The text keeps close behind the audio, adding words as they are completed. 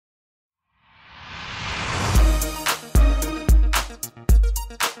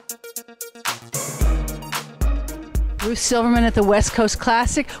Ruth Silverman at the West Coast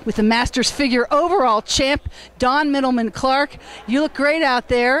Classic with the Masters figure overall champ, Don Mittleman-Clark. You look great out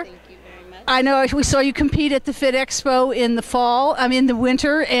there. Thank you very much. I know we saw you compete at the Fit Expo in the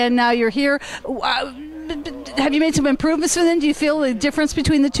winter, and now you're here. Have you made some improvements for them? Do you feel the difference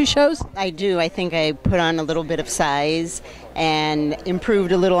between the two shows? I do. I think I put on a little bit of size and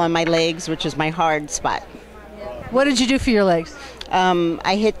improved a little on my legs, which is my hard spot. What did you do for your legs?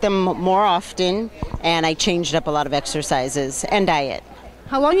 I hit them more often, and I changed up a lot of exercises and diet.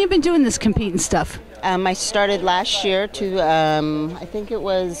 How long have you been doing this competing stuff? I started last year to, I think it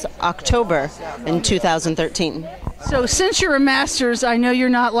was October in 2013. So since you're a Masters, I know you're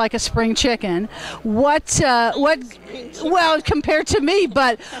not like a spring chicken. Well, compared to me,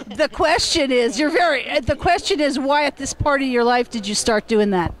 but the question is, why at this part of your life did you start doing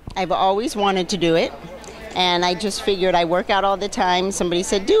that? I've always wanted to do it, and I just figured I work out all the time. Somebody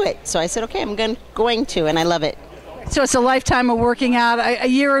said, do it. So I said, okay, I'm going to, and I love it. So it's a lifetime of working out, a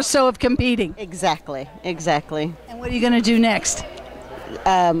year or so of competing. Exactly. And what are you going to do next?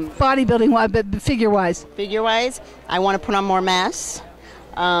 Bodybuilding-wise, but figure-wise? Figure-wise, I want to put on more mass,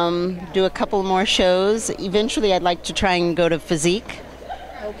 do a couple more shows. Eventually, I'd like to try and go to physique.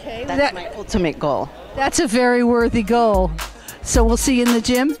 Okay. That's my ultimate goal. That's a very worthy goal. So we'll see you in the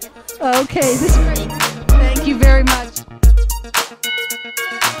gym? Okay. This is great. Thank you very much.